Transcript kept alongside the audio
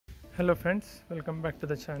Hello friends, welcome back to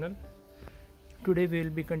the channel. Today we will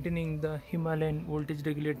be continuing the Himalayan voltage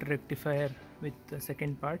regulator rectifier with the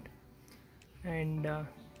second part, and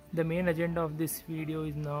the main agenda of this video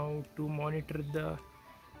is now to monitor the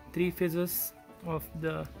three phases of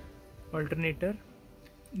the alternator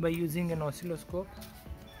by using an oscilloscope.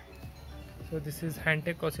 So this is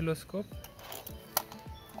Handtech oscilloscope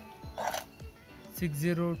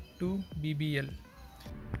 602 BBL.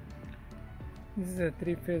 This is a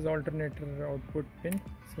three-phase alternator output pin,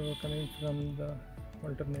 so coming from the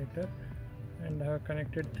alternator, and I have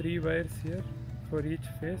connected three wires here for each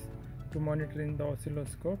phase to monitor in the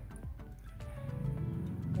oscilloscope,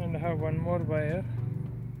 and I have one more wire.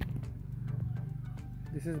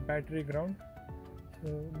 This is battery ground,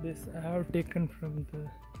 so this I have taken from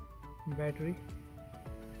the battery,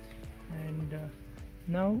 and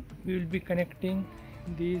now we will be connecting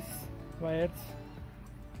these wires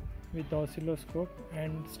with oscilloscope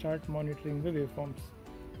and start monitoring the waveforms.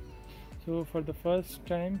 So for the first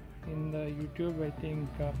time in the YouTube, I think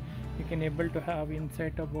you can able to have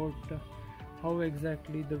insight about how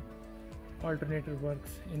exactly the alternator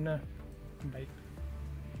works in a bike.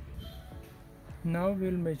 Now we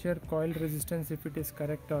will measure coil resistance, if it is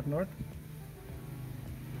correct or not.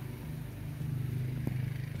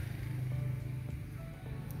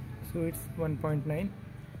 So it's 1.9.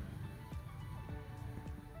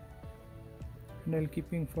 and I'll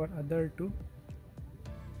keeping for other two.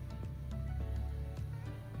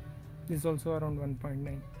 This is also around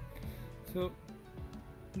 1.9. so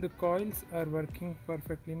the coils are working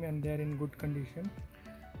perfectly and they are in good condition.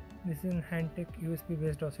 This is a Handtech USB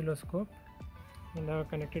based oscilloscope, and I have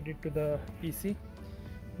connected it to the PC,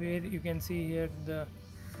 where you can see here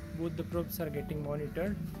both the probes are getting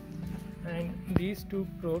monitored, and these two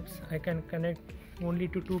probes I can connect only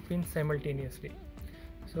to two pins simultaneously.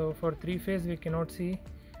 So for three phase we cannot see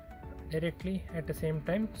directly at the same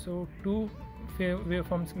time, so two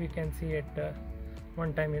waveforms we can see at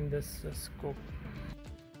one time in this scope.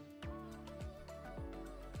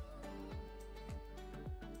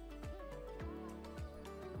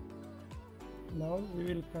 Now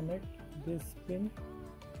we will connect this pin,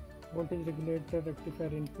 voltage regulator rectifier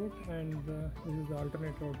input, and this is the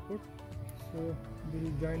alternator output. So we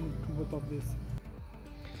will join both of these.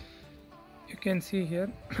 You can see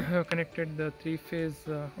here I have connected the three-phase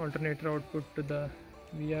alternator output to the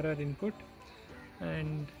VRR input,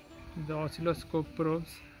 and the oscilloscope probes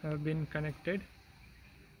have been connected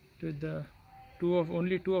to the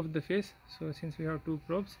only two of the phase. So since we have two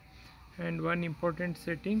probes, and one important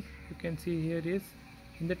setting you can see here is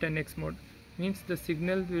in the 10x mode, means the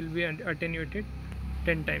signal will be attenuated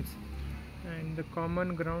 10 times, and the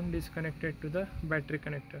common ground is connected to the battery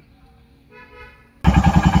connector.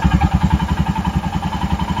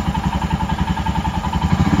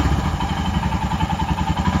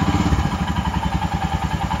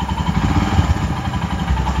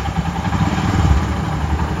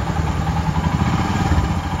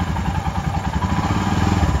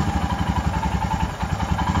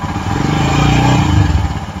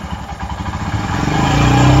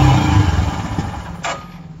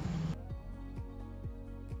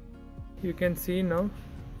 You can see now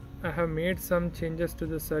I have made some changes to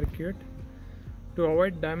the circuit to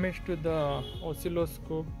avoid damage to the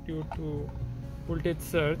oscilloscope due to voltage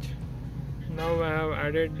surge. Now I have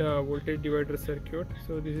added voltage divider circuit,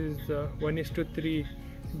 so this is 1:3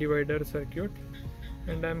 divider circuit,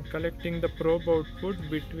 and I am collecting the probe output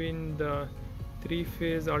between the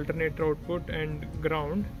three-phase alternator output and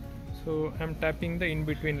ground. So I am tapping the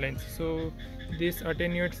in-between lines, so this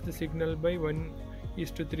attenuates the signal by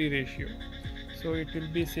 1:3 ratio, so it will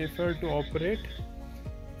be safer to operate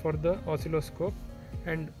for the oscilloscope,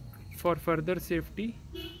 and for further safety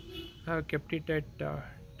I have kept it at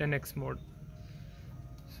 10x mode.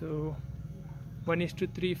 So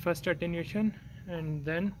 1:3 first attenuation, and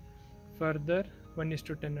then further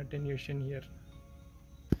 1:10 attenuation here.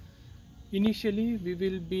 Initially we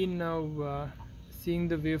will be now seeing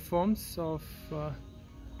the waveforms of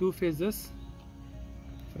two phases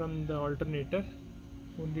from the alternator.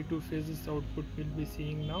 Only two phases output will be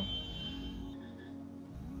seeing now.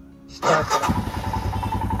 Start.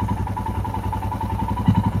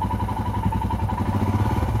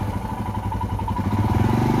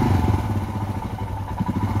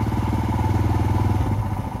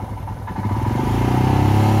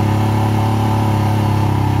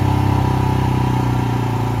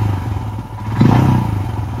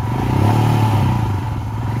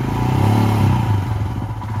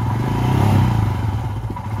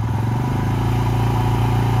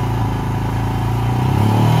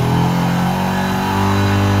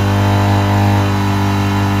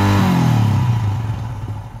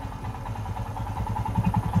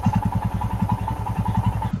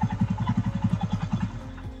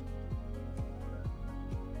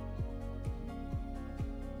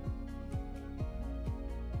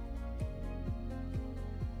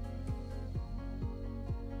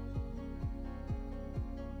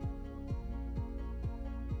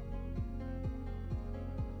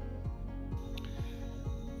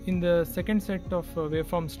 In the second set of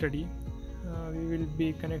waveform study, we will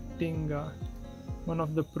be connecting one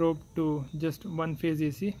of the probe to just one phase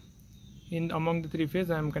AC. Among the three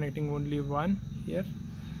phases, I am connecting only one here,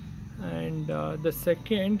 and the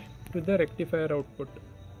second to the rectifier output.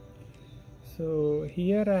 So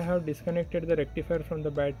here I have disconnected the rectifier from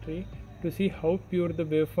the battery to see how pure the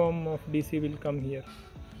waveform of DC will come here.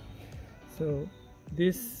 So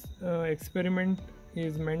this experiment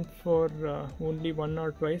is meant for only one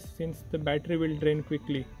or twice, since the battery will drain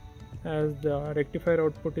quickly, as the rectifier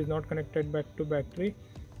output is not connected back to battery,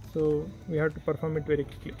 so we have to perform it very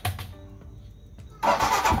quickly.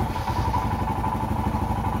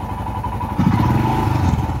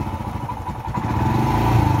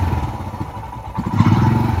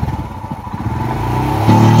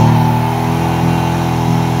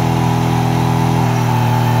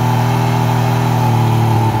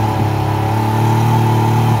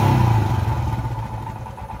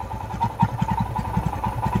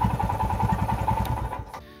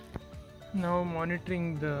 Now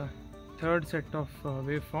monitoring the third set of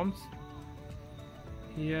waveforms.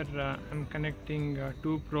 Here I am connecting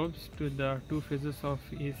two probes to the two phases of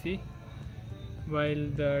AC, while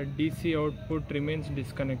the DC output remains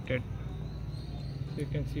disconnected. So you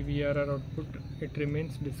can see VRR output, it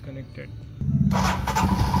remains disconnected.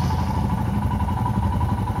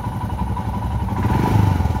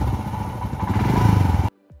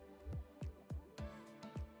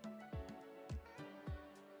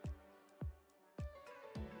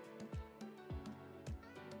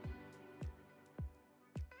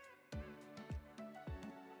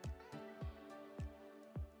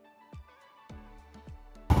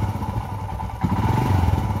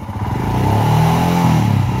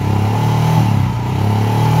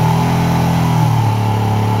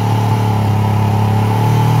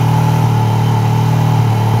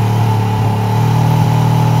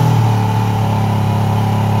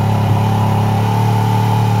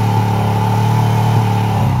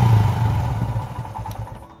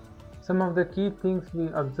 Some of the key things we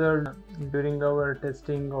observed during our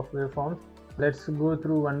testing of waveforms. Let's go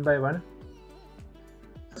through one by one.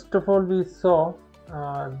 First of all, we saw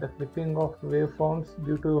the clipping of waveforms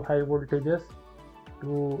due to high voltages.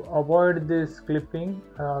 To avoid this clipping,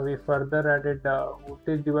 we further added a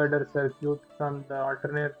voltage divider circuit from the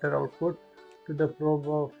alternator output to the probe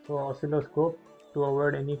of oscilloscope to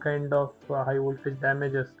avoid any kind of high voltage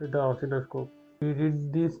damages to the oscilloscope. We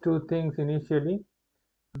did these two things initially.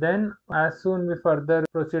 Then as soon we further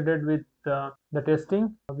proceeded with the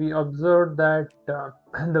testing, we observed that the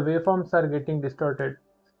waveforms are getting distorted.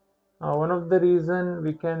 One of the reason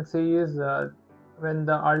we can see is when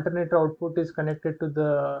the alternator output is connected to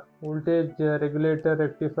the voltage regulator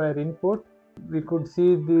rectifier input, we could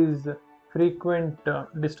see these frequent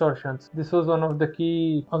distortions. This was one of the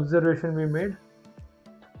key observation we made.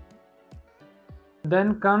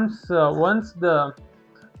 Then comes once the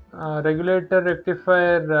regulator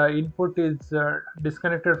rectifier input is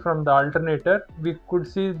disconnected from the alternator, we could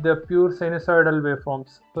see the pure sinusoidal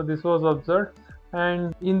waveforms. So this was observed,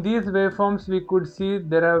 and in these waveforms we could see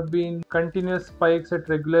there have been continuous spikes at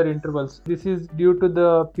regular intervals. This is due to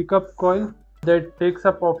the pickup coil that takes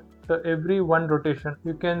up after every one rotation.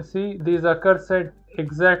 You can see these occurs at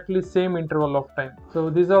exactly same interval of time. So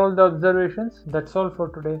these are all the observations. That's all for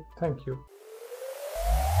today. Thank you.